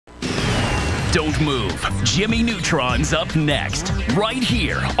Don't move. Jimmy Neutron's up next, right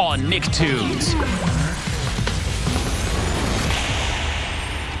here on Nicktoons.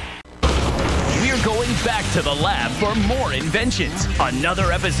 We're going back to the lab for more inventions.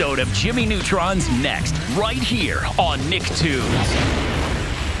 Another episode of Jimmy Neutron's next, right here on Nicktoons.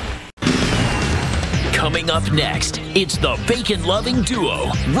 Coming up next, it's the bacon-loving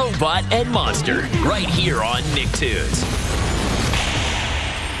duo, Robot and Monster, right here on Nicktoons.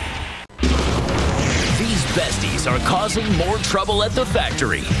 These besties are causing more trouble at the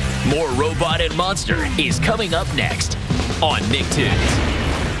factory. More Robot and Monster is coming up next on Nicktoons.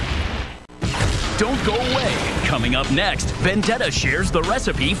 Don't go away. Coming up next, Vendetta shares the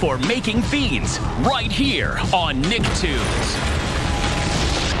recipe for making fiends right here on Nicktoons.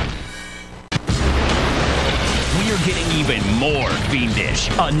 We're getting even more fiendish.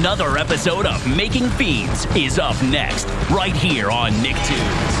 Another episode of Making Fiends is up next right here on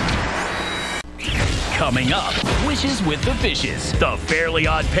Nicktoons. Coming up, Wishes with the Fishes. The Fairly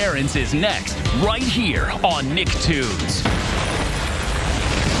Odd Parents is next, right here on Nicktoons.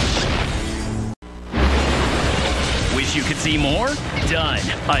 Wish you could see more? Done.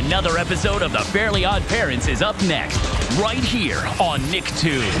 Another episode of The Fairly Odd Parents is up next, right here on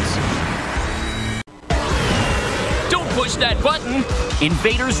Nicktoons. Don't push that button!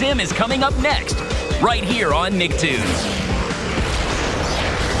 Invader Zim is coming up next, right here on Nicktoons.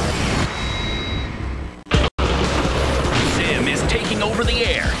 Over the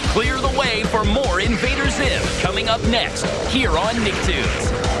air. Clear the way for more Invader Zim coming up next here on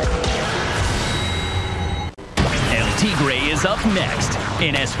Nicktoons. El Tigre is up next.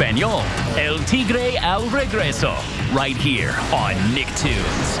 In Espanol, El Tigre al regreso, right here on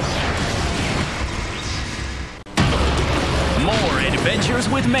Nicktoons. More adventures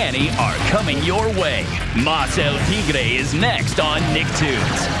with Manny are coming your way. Mas El Tigre is next on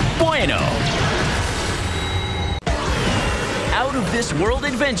Nicktoons. Bueno. Out of This World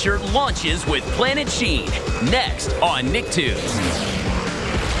Adventure launches with Planet Sheen, next on Nicktoons.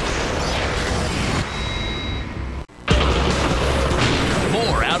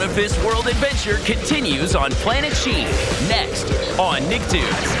 More Out of This World Adventure continues on Planet Sheen, next on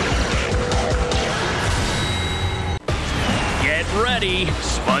Nicktoons. Get ready,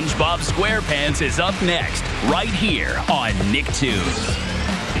 SpongeBob SquarePants is up next, right here on Nicktoons.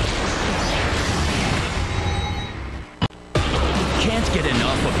 Can't get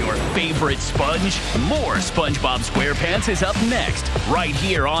enough of your favorite sponge? More SpongeBob SquarePants is up next, right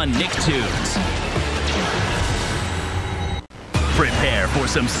here on Nicktoons. Prepare for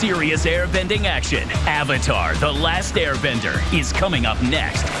some serious airbending action. Avatar: The Last Airbender is coming up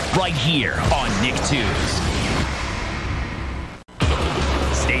next, right here on Nicktoons.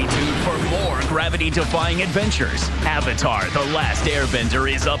 Stay tuned for more gravity-defying adventures. Avatar: The Last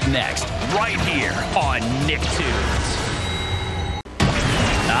Airbender is up next, right here on Nicktoons.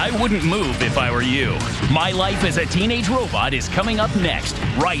 I wouldn't move if I were you. My Life as a Teenage Robot is coming up next,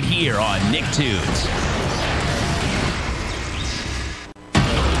 right here on Nicktoons.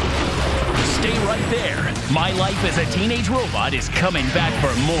 Stay right there. My Life as a Teenage Robot is coming back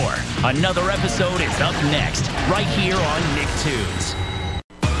for more. Another episode is up next, right here on Nicktoons.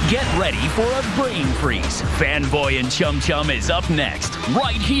 Get ready for a brain freeze. Fanboy and Chum Chum is up next,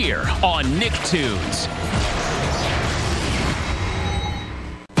 right here on Nicktoons.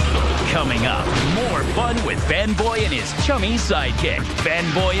 Coming up, more fun with Fanboy and his chummy sidekick,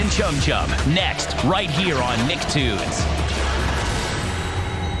 Fanboy and Chum Chum, next, right here on Nicktoons.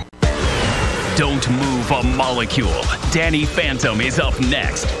 Don't move a molecule. Danny Phantom is up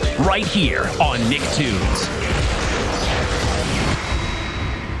next, right here on Nicktoons.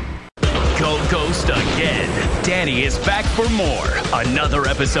 Go Ghost again. Danny is back for more. Another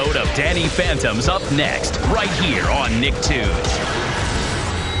episode of Danny Phantom's up next, right here on Nicktoons.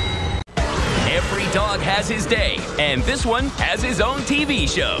 Every dog has his day, and this one has his own TV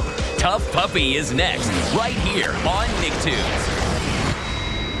show. Tough Puppy is next, right here on Nicktoons.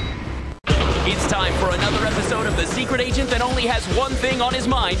 It's time for another episode of The Secret Agent that only has one thing on his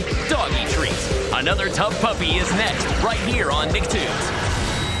mind, doggy treats. Another Tough Puppy is next, right here on Nicktoons.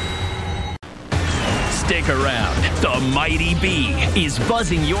 Stick around. The Mighty Bee is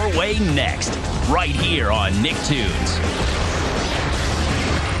buzzing your way next, right here on Nicktoons.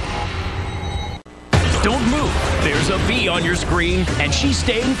 Don't move. There's a bee on your screen, and she's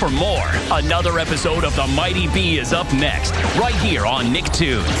staying for more. Another episode of The Mighty Bee is up next, right here on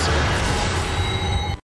Nicktoons.